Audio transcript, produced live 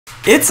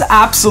It's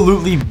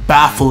absolutely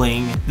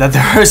baffling that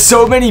there are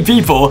so many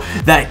people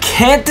that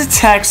can't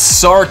detect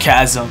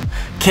sarcasm,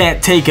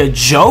 can't take a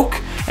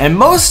joke, and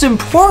most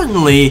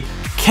importantly,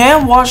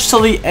 can't watch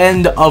till the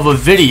end of a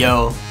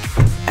video.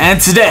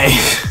 And today,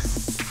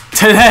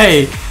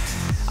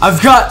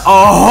 I've got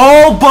a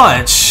whole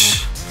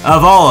bunch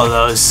of all of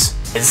those.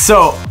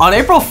 So on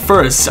April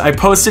 1st, I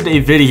posted a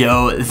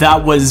video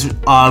that was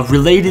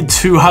related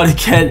to how to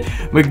get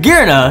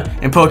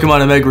Magearna in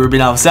Pokemon Omega Ruby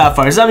and Alpha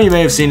Sapphire. Some of you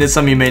may have seen it,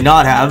 some of you may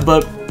not have,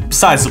 but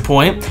besides the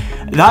point.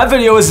 That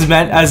video is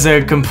meant as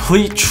a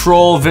complete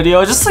troll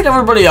video, just like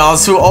everybody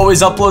else who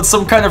always uploads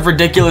some kind of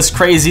ridiculous,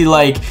 crazy,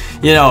 like,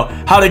 you know,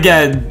 how to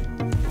get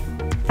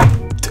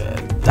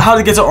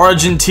to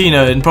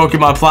Argentina in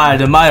Pokemon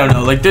Platinum. I don't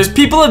know, like, there's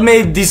people have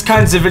made these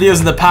kinds of videos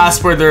in the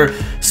past where they're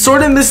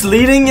sort of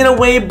misleading in a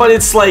way, but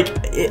it's like,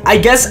 I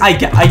guess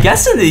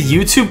in the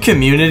YouTube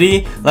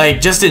community, like,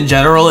 just in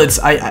general, it's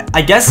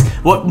I guess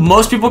what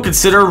most people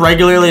consider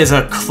regularly as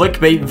a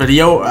clickbait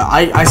video,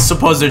 I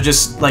suppose they're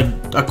just, like,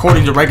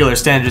 according to regular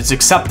standards,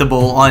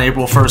 acceptable on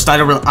April 1st.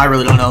 I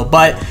really don't know,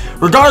 but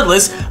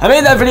regardless, I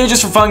made that video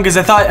just for fun because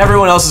I thought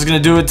everyone else was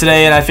gonna do it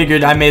today, and I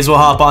figured I may as well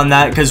hop on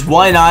that, because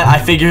why not? I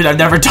figured I've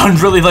never done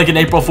really like an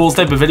April Fool's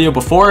type of video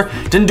before.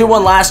 Didn't do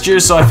one last year,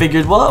 so I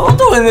figured, well, I'll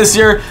do it this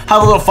year,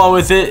 have a little fun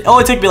with it. It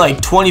only took me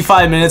like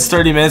 25 minutes,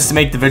 30 minutes to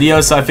make the video,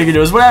 so I figured it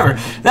was whatever.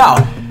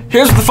 Now,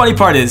 here's what the funny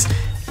part is.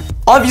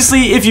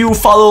 Obviously, if you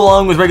follow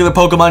along with regular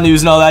Pokemon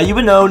news and all that, you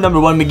would know,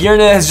 number one,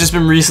 Magearna has just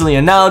been recently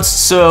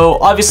announced, so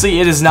obviously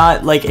it is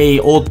not like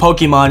a old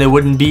Pokemon. It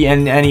wouldn't be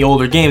in any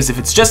older games. If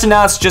it's just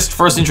announced, just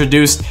first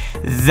introduced,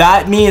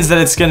 that means that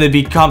it's going to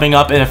be coming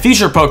up in a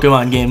future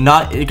Pokemon game,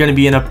 not going to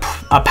be in a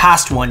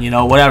past one, you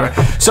know, whatever.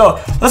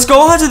 So, let's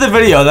go on to the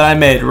video that I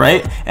made,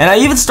 right? And I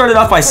even started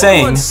off by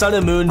saying, Sun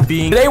and Moon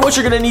being, today what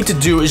you're going to need to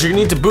do is you're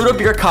going to need to boot up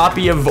your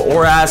copy of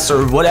ORAS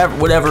or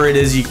whatever it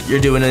is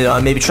you're doing,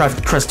 maybe try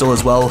Crystal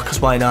as well,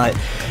 because why not?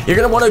 You're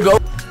gonna want to go.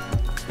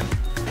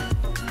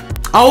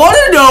 I want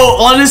to know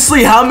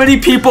honestly how many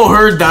people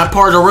heard that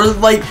part, or were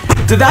like,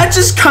 did that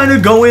just kind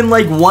of go in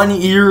like one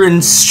ear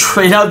and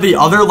straight out the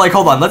other? Like,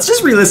 hold on, let's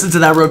just re-listen to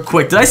that real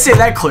quick. Did I say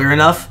that clear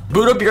enough?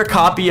 Boot up your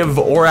copy of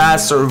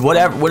ORAS or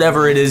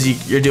whatever it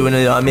is you're doing,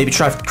 maybe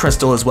try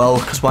Crystal as well,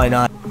 because why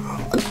not?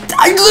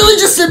 I literally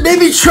just said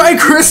maybe try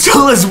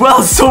Crystal as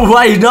well, so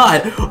why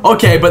not?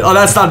 Okay, but oh,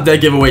 that's not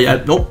that giveaway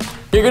yet. Nope.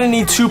 You're gonna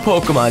need two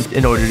Pokemon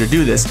in order to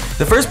do this.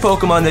 The first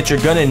Pokemon that you're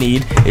gonna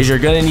need is you're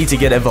gonna need to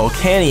get a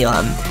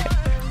Volcanion.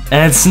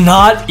 And it's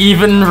not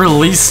even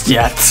released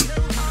yet.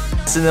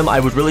 In them, I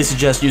would really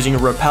suggest using a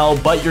Repel,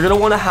 but you're gonna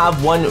wanna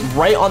have one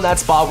right on that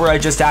spot where I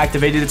just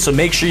activated it, so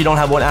make sure you don't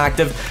have one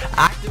active.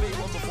 Activate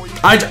one before you...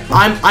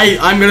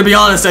 I'm gonna be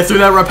honest, I threw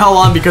that Repel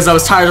on because I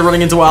was tired of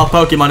running into wild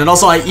Pokemon, and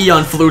also I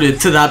Eon fluted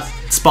to that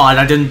spot.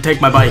 I didn't take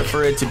my bike.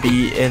 For it to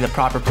be in the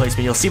proper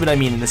placement, you'll see what I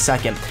mean in a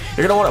second.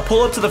 You're gonna want to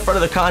pull up to the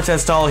front of the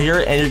contest hall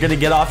here, and you're gonna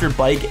get off your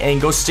bike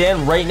and go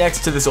stand right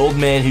next to this old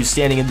man who's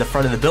standing in the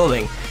front of the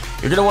building.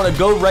 You're gonna want to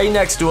go right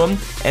next to him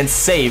and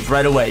save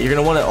right away. You're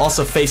gonna want to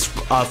also face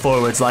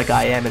forwards like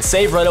I am and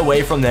save right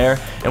away from there.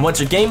 And once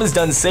your game is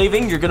done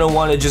saving, you're gonna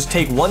want to just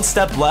take one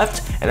step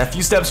left and a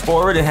few steps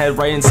forward and head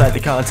right inside the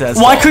contest.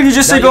 Why couldn't you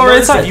just say go right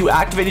inside? If you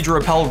activated your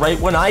Repel right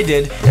when I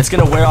did, it's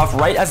gonna wear off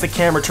right as the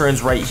camera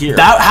turns right here.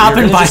 That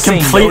happened by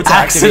complete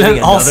accident.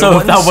 Also,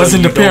 if that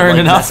wasn't apparent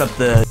enough.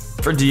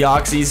 For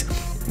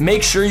Deoxys,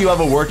 make sure you have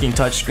a working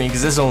touchscreen,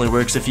 because this only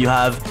works if you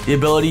have the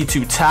ability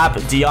to tap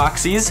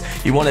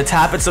Deoxys. You want to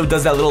tap it so it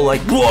does that little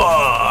like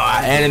whoa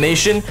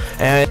animation,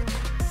 and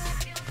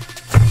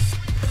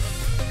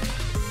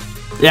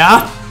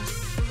yeah,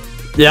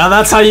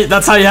 that's how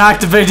you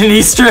activate an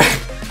Easter egg.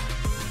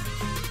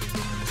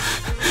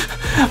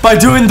 By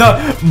doing the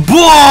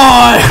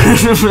boy.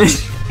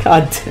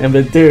 God damn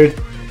it,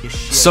 dude.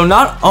 So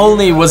not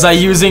only was I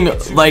using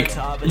like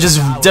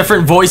just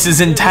different voices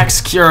in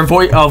text or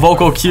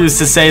vocal cues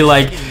to say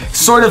like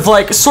sort of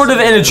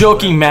in a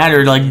joking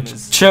manner, like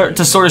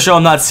to sort of show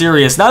I'm not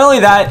serious. Not only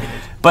that,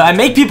 but I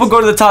make people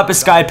go to the top of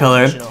Sky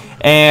Pillar,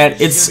 and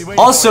it's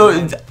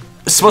also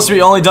supposed to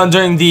be only done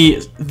during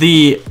the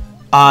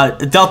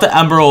Delta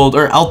Emerald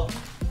or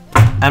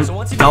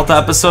Delta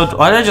episode.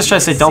 Why did I just try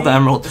to say Delta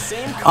Emerald?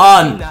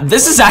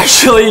 This is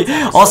actually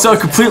also a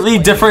completely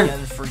different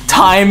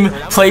time,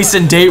 place,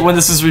 and date when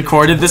this is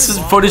recorded. This is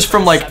footage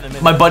from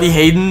like my buddy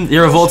Hayden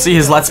Iravoltzi,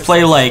 his Let's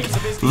Play like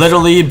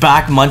literally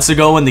back months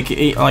ago when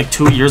the like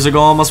 2 years ago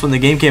almost when the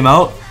game came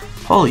out.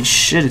 Holy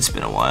shit, it's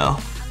been a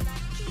while.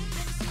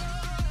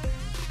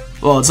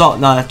 Well, it's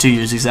not 2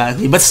 years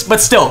exactly, but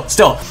still.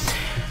 So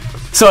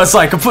it's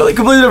like completely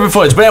different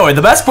footage. But anyway,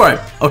 the best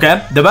part,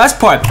 okay? The best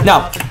part.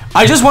 Now,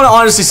 I just want to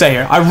honestly say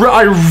here,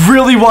 I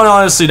really want to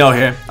honestly know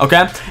here,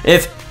 okay?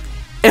 If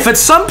at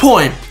some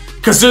point,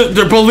 because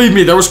believe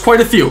me, there was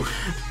quite a few.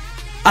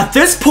 At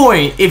this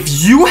point,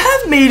 if you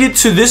have made it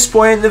to this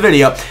point in the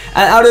video,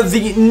 and out of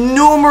the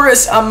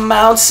numerous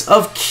amounts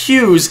of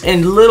cues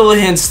and little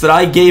hints that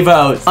I gave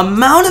out,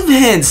 amount of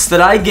hints that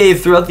I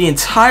gave throughout the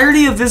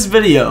entirety of this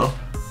video,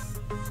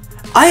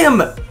 I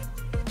am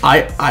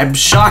I'm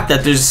shocked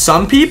that there's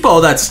some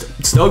people that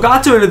still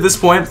got to it at this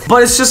point.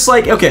 But it's just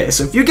like, okay,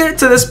 so if you get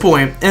to this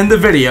point in the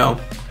video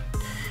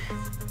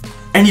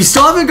and you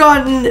still haven't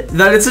gotten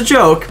that it's a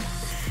joke,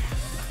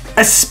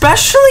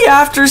 especially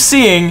after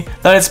seeing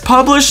that it's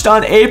published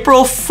on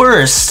April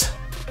 1st,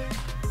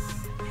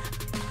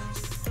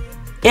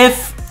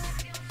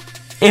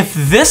 if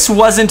this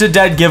wasn't a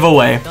dead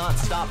giveaway,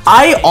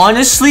 I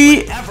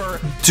honestly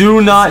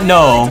do not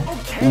know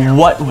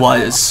what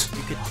was.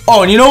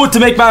 Oh, and you know what to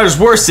make matters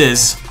worse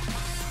is?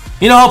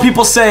 You know how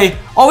people say,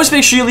 always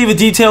make sure you leave a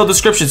detailed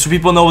description so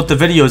people know what the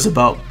video is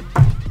about.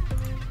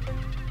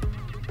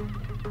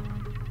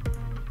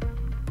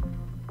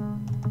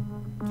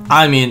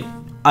 I mean,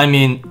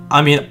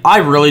 I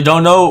really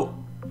don't know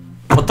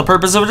what the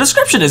purpose of a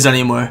description is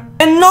anymore.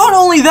 And not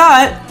only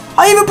that,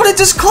 I even put a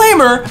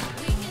disclaimer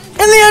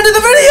in the end of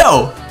the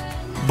video.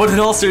 But in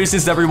all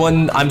seriousness,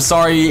 everyone, I'm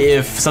sorry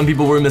if some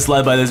people were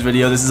misled by this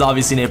video. This is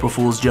obviously an April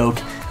Fool's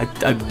joke.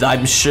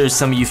 I'm sure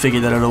some of you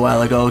figured that out a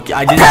while ago.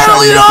 I didn't try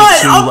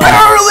to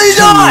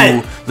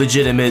make it too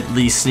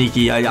legitimately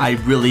sneaky. I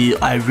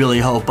really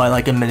hope by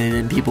like a minute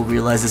and people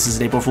realize this is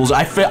an April Fool's.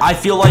 I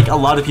feel like a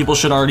lot of people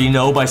should already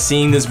know by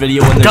seeing this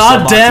video.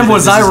 God damn,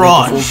 was I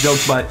wrong? April Fool's joke,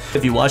 but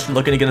if you watched and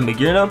looking to get a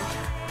Magearna,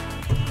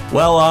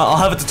 well, I'll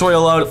have a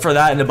tutorial out for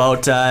that in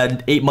about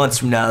 8 months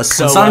from now.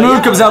 So Sun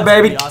Moon comes out,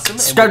 baby. Awesome.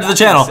 Subscribe to the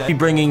channel. Be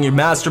bringing your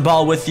Master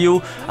Ball with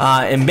you,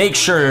 and make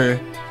sure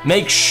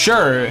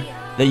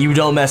that you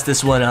don't mess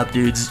this one up,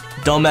 dudes.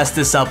 Don't mess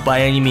this up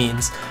by any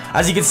means.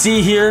 As you can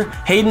see here,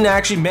 Hayden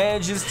actually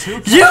manages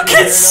to. You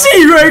can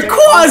see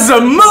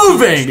Rayquaza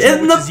moving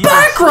in the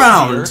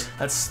background.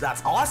 That's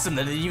awesome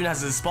that it even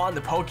has a spot in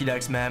the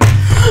Pokédex, man.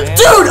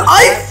 Dude,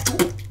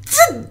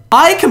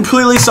 I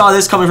completely saw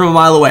this coming from a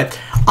mile away.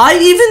 I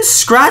even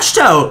scratched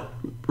out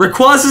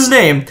Rayquaza's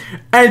name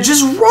and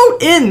just wrote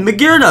in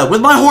Magearna with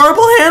my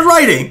horrible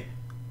handwriting.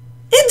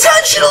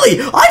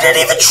 Intentionally! I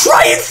didn't even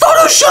try and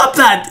Photoshop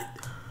that!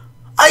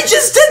 I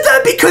just did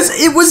that because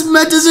it was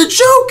meant as a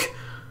joke.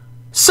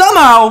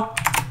 Somehow,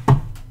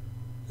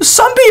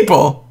 some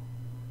people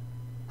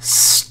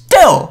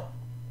still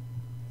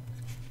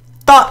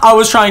thought I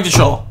was trying to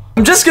troll.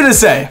 I'm just gonna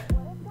say,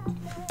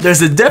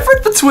 there's a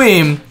difference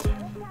between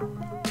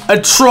a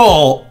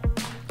troll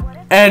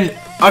and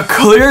a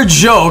clear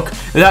joke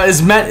that is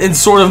meant in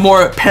sort of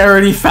more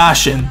parody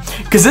fashion,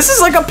 because this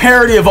is like a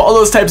parody of all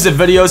those types of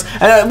videos.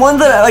 And one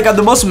that like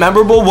the most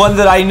memorable one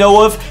that I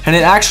know of, and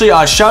it actually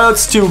shout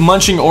outs to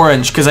Munching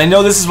Orange, because I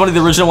know this is one of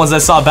the original ones I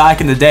saw back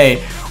in the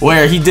day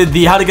where he did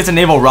the how to get to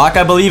Naval Rock,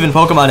 I believe, in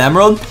Pokemon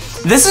Emerald.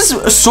 This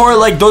is sort of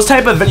like those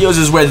type of videos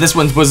is where this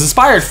one was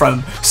inspired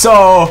from.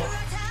 So,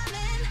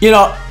 you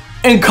know,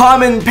 in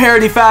common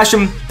parody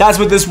fashion, that's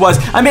what this was.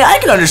 I mean, I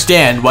can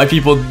understand why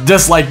people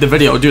dislike the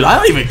video. Dude, I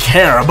don't even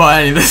care about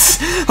any of this.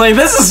 Like,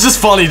 this is just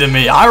funny to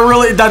me.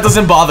 That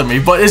doesn't bother me.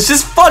 But it's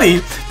just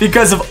funny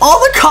because of all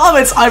the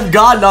comments I've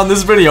gotten on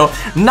this video,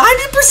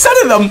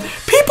 90% of them,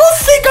 people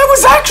think I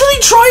was actually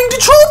trying to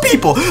troll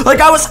people. Like,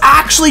 I was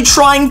actually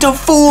trying to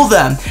fool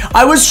them.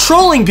 I was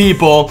trolling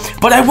people,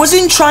 but I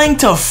wasn't trying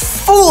to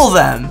fool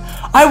them.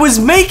 I was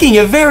making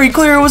it very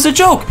clear it was a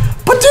joke.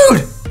 But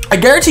dude, I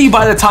guarantee you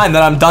by the time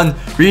that I'm done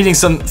reading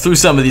through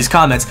some of these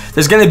comments,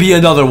 there's gonna be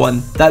another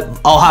one that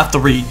I'll have to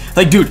read.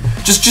 Like, dude,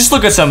 just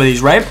look at some of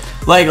these, right?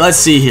 Like, let's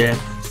see here.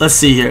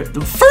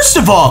 First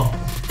of all,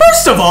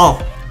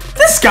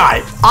 this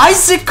guy,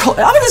 Isaac Clark.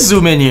 I'm gonna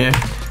zoom in here.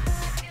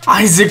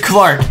 Isaac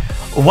Clark.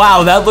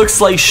 Wow, that looks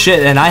like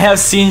shit, and I have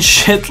seen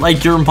shit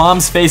like your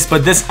mom's face,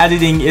 but this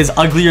editing is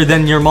uglier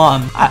than your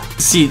mom.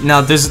 See, now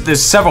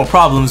there's several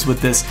problems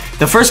with this.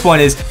 The first one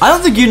is, I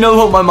don't think you know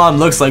what my mom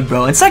looks like,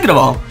 bro. And second of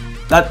all,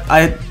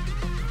 I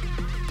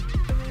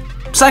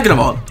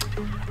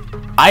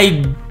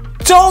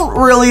don't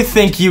really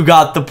think you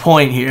got the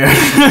point here.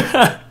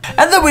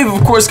 And then we've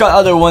of course got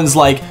other ones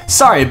like,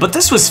 sorry, but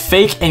this was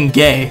fake and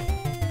gay.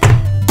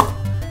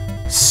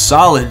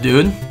 Solid,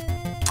 dude.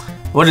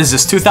 What is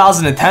this,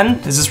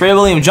 2010? Is this Ray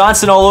William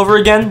Johnson all over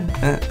again?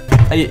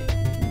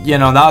 You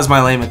know, that was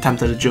my lame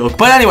attempt at a joke.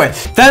 But anyway,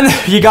 then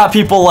you got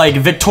people like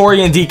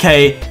Victorian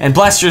DK and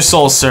bless your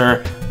soul,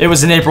 sir. It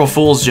was an April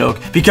Fool's joke,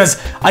 because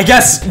I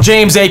guess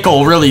James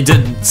Akel really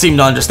didn't seem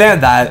to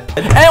understand that.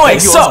 Anyway,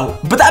 so,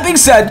 but that being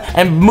said,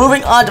 and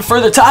moving on to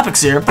further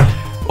topics here,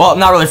 well,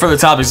 not really further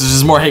topics, there's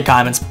just more hate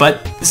comments,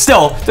 but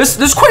still,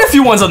 there's quite a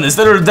few ones on this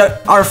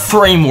that are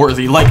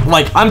frame-worthy.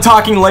 Like, I'm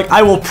talking like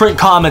I will print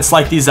comments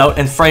like these out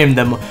and frame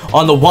them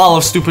on the wall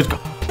of stupid.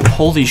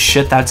 Holy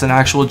shit, that's an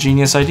actual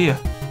genius idea.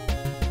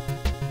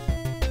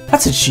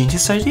 That's a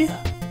genius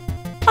idea.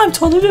 I'm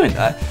totally doing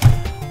that.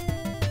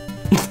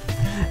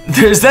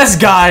 There's this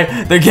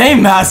guy, the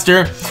Game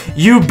Master.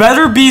 You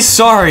better be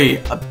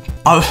sorry.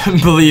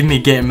 Believe me,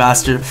 Game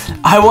Master.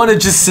 I want to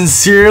just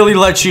sincerely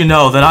let you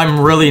know that I'm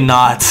really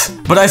not.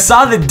 But I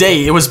saw the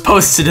date. It was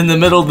posted in the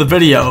middle of the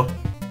video.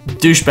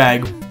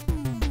 Douchebag.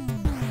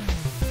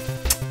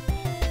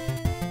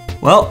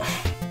 Well,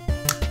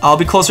 I'll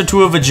be closer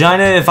to a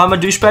vagina if I'm a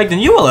douchebag than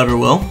you all ever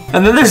will.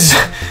 And then there's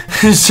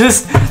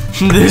just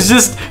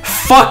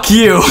fuck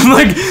you.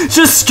 Like,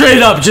 just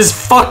straight up, just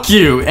fuck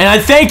you. And I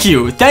thank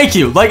you.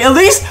 Like, at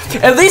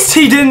least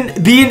he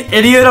didn't be an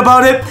idiot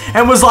about it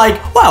and was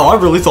like, wow, I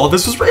really thought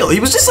this was real.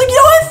 He was just like, you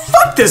know what,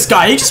 fuck this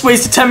guy. He just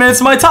wasted 10 minutes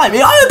of my time. I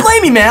don't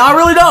blame you, man. I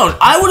really don't.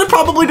 I would have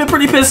probably been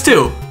pretty pissed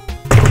too.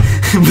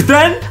 But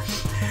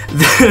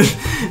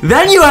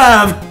then you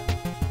have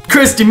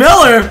Christy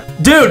Miller.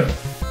 Dude,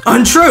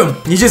 untrue.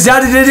 You just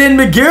edited in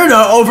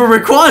Magearna over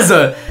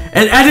Rayquaza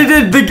and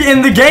edited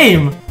in the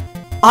game.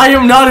 I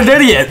am not an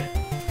idiot.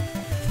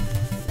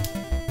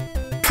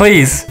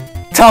 Please,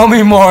 tell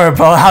me more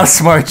about how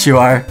smart you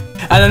are.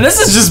 And then this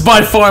is just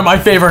by far my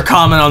favorite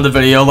comment on the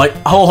video, like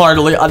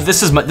wholeheartedly.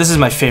 This is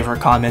my favorite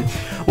comment.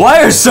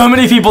 Why are so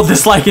many people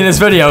disliking this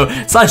video?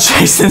 It's not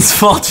Jason's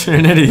fault, you're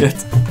an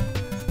idiot.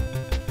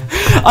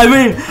 I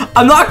mean,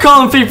 I'm not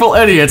calling people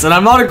idiots, and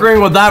I'm not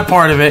agreeing with that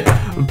part of it,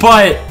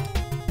 but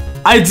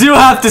I do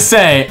have to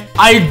say,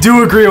 I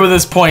do agree with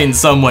this point in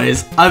some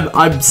ways.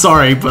 I'm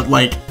sorry, but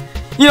like,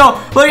 you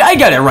know, like, I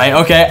get it, right?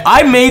 Okay,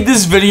 I made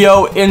this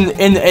video in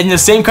the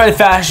same kind of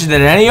fashion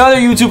that any other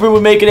YouTuber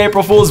would make an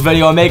April Fool's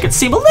video and make it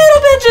seem a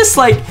little bit just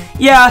like,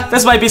 yeah,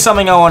 this might be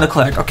something I want to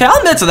click. Okay, I'll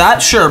admit to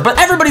that, sure, but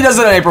everybody does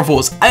it on April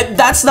Fool's.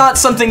 That's not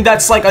something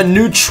that's like a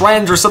new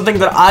trend or something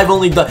that I've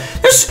only done.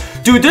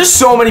 Dude, there's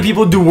so many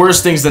people who do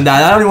worse things than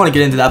that. I don't even want to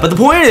get into that. But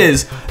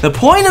the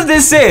point of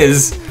this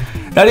is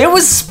that it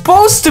was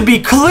supposed to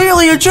be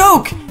clearly a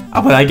joke.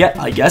 But I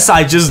guess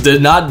I just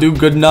did not do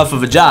good enough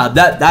of a job.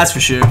 That's for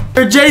sure.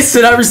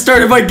 Jason, I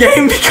restarted my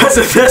game because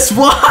of this.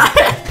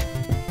 Why?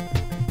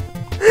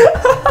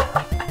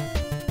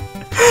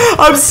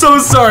 I'm so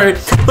sorry.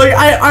 Like,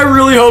 I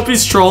really hope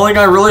he's trolling.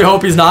 I really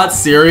hope he's not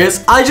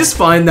serious. I just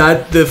find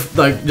that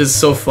like just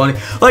so funny.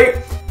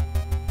 Like,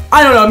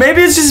 I don't know,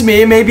 maybe it's just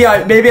me, maybe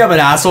I'm an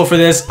asshole for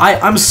this.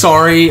 I'm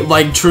sorry,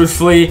 like,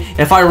 truthfully,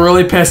 if I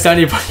really pissed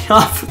anybody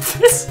off with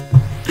this.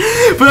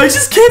 But I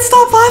just can't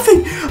stop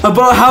laughing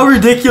about how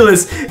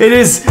ridiculous it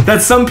is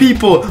that some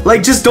people,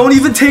 like, just don't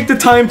even take the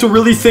time to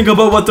really think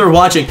about what they're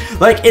watching.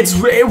 Like, it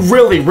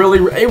really,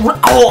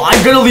 oh,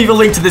 I'm gonna leave a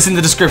link to this in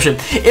the description.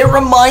 It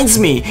reminds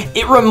me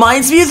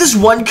of this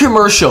one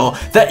commercial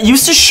that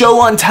used to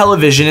show on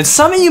television, and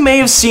some of you may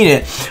have seen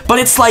it, but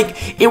it's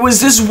like, it was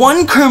this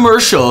one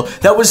commercial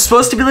that was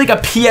supposed to be like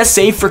a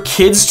PSA for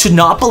kids to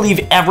not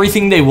believe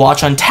everything they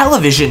watch on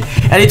television,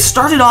 and it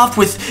started off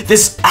with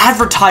this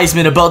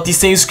advertisement about these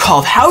things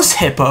called house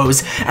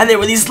hippos, and they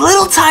were these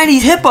little tiny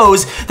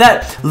hippos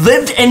that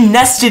lived and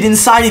nested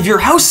inside of your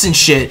house and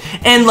shit,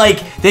 and like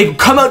they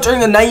come out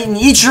during the night and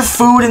eat your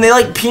food, and they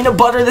like peanut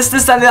butter, this,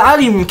 that, and that.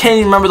 Can't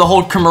even remember the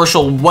whole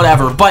commercial,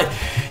 whatever. But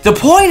the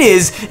point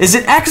is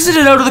it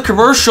exited out of the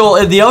commercial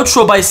in the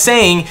outro by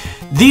saying,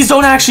 these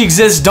don't actually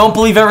exist, don't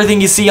believe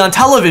everything you see on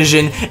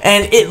television,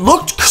 and it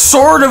looked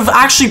sort of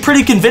actually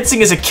pretty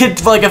convincing as a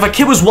kid. Like, if a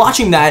kid was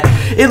watching that,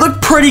 it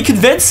looked pretty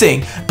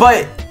convincing,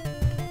 but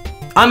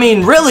I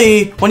mean,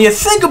 really, when you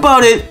think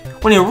about it,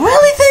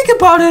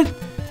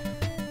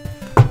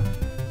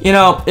 you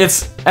know,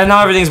 and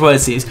not everything's what it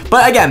seems.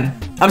 But again,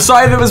 I'm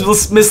sorry if it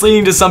was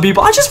misleading to some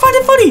people. I just find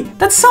it funny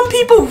that some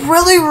people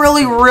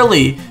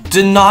really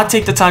did not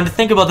take the time to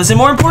think about this, and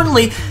more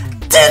importantly,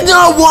 did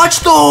not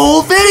watch the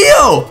whole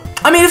video.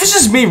 I mean, if it's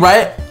just me,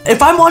 right?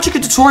 If I'm watching a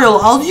tutorial,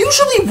 I'll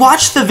usually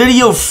watch the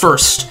video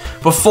first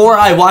before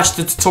I watch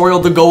the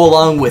tutorial to go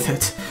along with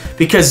it.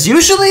 Because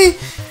usually,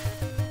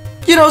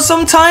 you know,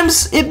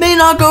 sometimes it may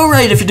not go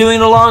right if you're doing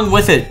it along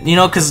with it, you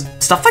know, because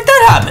stuff like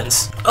that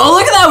happens. Oh,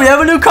 look at that, we have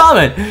a new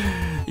comment.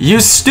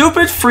 You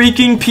stupid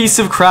freaking piece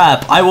of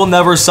crap. I will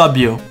never sub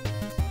you.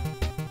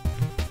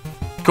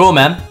 Cool,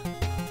 man.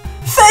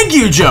 Thank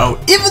you, Joe.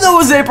 Even though it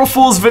was April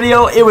Fool's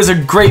video, it was a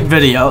great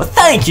video.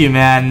 Thank you,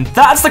 man.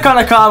 That's the kind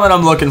of comment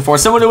I'm looking for.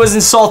 Someone who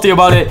isn't salty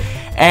about it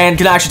and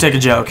can actually take a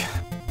joke.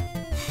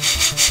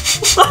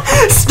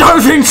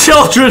 Starving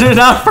children in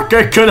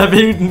Africa could have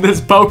eaten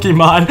this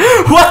Pokemon.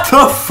 What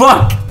the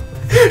fuck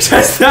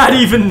does that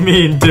even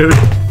mean, dude?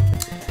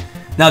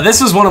 Now,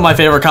 this was one of my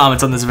favorite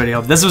comments on this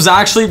video. This was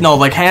actually, no,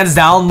 like, hands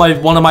down,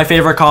 one of my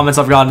favorite comments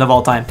I've gotten of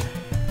all time.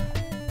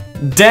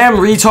 Damn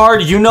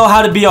retard, you know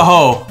how to be a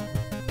hoe.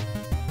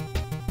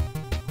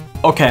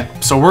 Okay,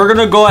 so we're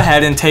gonna go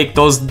ahead and take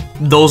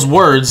those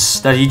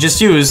words that he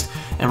just used,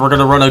 and we're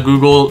gonna run a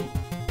Google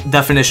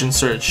definition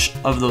search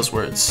of those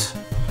words.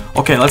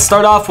 Okay, let's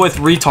start off with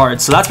retard.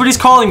 So that's what he's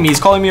calling me. He's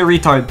calling me a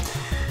retard.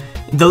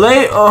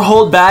 Delay or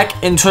hold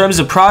back in terms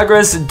of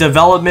progress,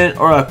 development,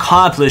 or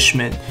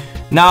accomplishment.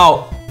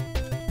 Now,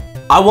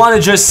 I want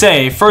to just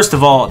say, first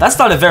of all, that's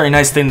not a very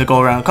nice thing to go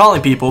around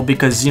calling people,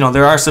 because, you know,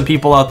 there are some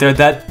people out there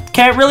that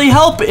can't really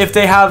help if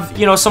they have,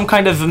 you know, some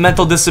kind of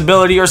mental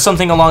disability or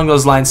something along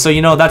those lines. So,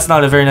 you know, that's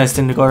not a very nice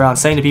thing to go around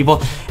saying to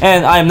people,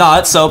 and I'm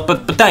not, so,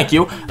 but thank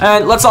you.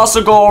 And let's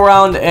also go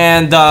around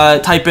and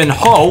type in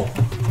hoe.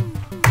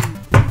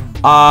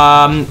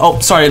 Oh,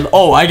 sorry.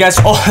 Oh, I guess.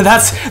 Oh,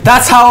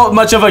 that's how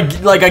much of a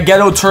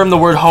ghetto term the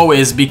word hoe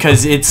is,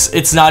 because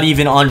it's not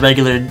even on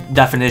regular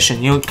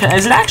definition. You know,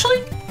 is it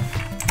actually?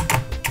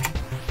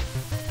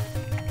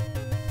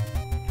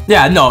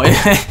 Yeah, no,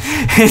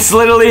 it's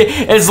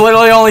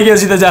literally only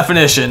gives you the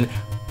definition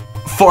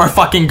for a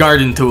fucking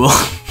garden tool.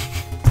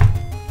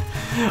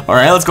 All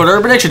right, let's go to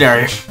Urban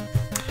Dictionary.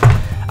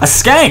 A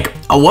skank,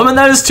 a woman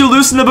that is too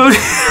loose in the booty.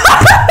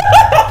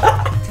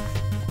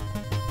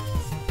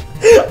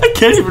 I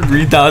can't even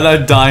read that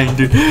without dying,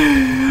 dude.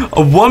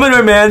 A woman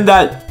or man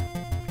that...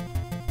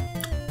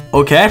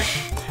 Okay.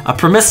 A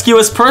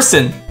promiscuous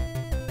person.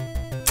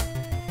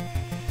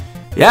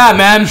 Yeah,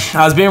 man.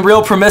 I was being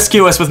real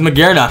promiscuous with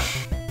Magearna.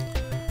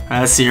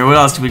 Let's see here. What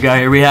else do we got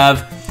here? We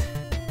have...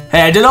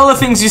 Hey, I did all the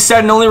things you said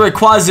and only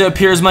Rayquaza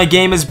appears. My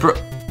game is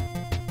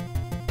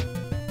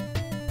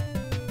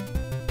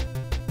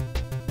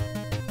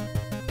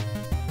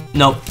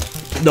Nope.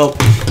 Nope.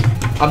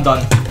 I'm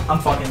done. I'm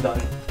fucking done.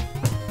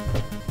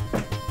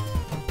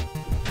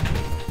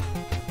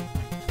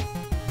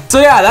 So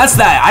yeah, that's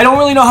that. I don't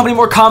really know how many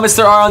more comments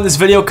there are on this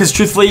video because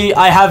truthfully,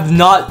 I have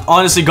not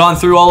honestly gone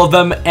through all of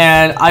them,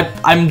 and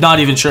I'm not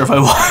even sure if I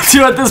want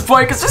to at this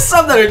point because there's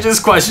some that are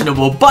just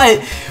questionable. But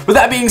with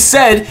that being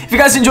said, if you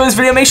guys enjoyed this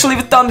video, make sure to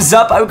leave a thumbs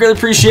up. I would really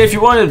appreciate it. If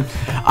you wanted,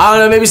 I don't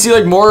know, maybe see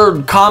like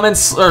more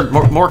comments or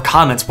more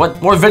comments. What,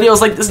 more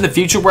videos like this in the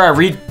future where I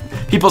read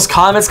people's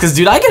comments, because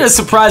dude, I get a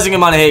surprising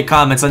amount of hate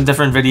comments on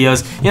different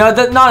videos, you know,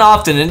 not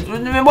often, and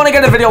when I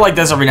get a video like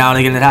this every now and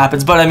again it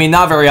happens, but I mean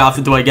not very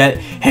often do I get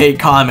hate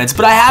comments,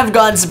 but I have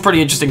gotten some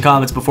pretty interesting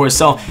comments before,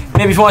 so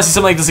maybe if you want to see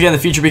something like this again in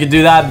the future we could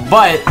do that.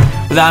 But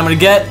with that, I'm gonna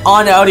get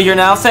on out of here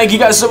now. Thank you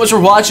guys so much for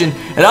watching,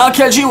 and I'll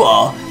catch you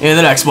all in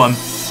the next one.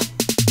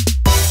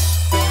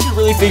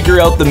 Really figure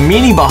out the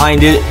meaning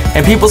behind it,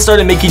 and people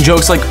started making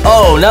jokes like,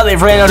 oh, now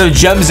they've ran out of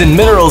gems and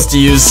minerals to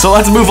use, so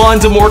let's move on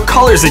to more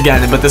colors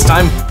again, but this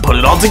time put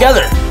it all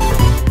together.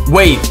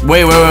 Wait. What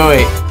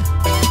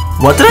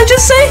did I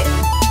just say?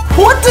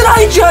 What did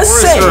I just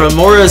say? Or a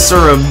Moras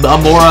or a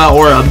Amora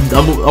or a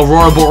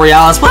Aurora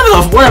Borealis,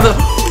 whatever.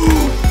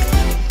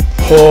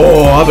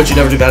 Oh, I bet you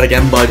never do that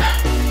again, bud.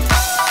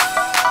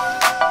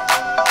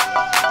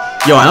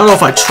 Yo, I don't know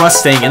if I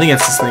trust staying in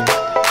against this thing.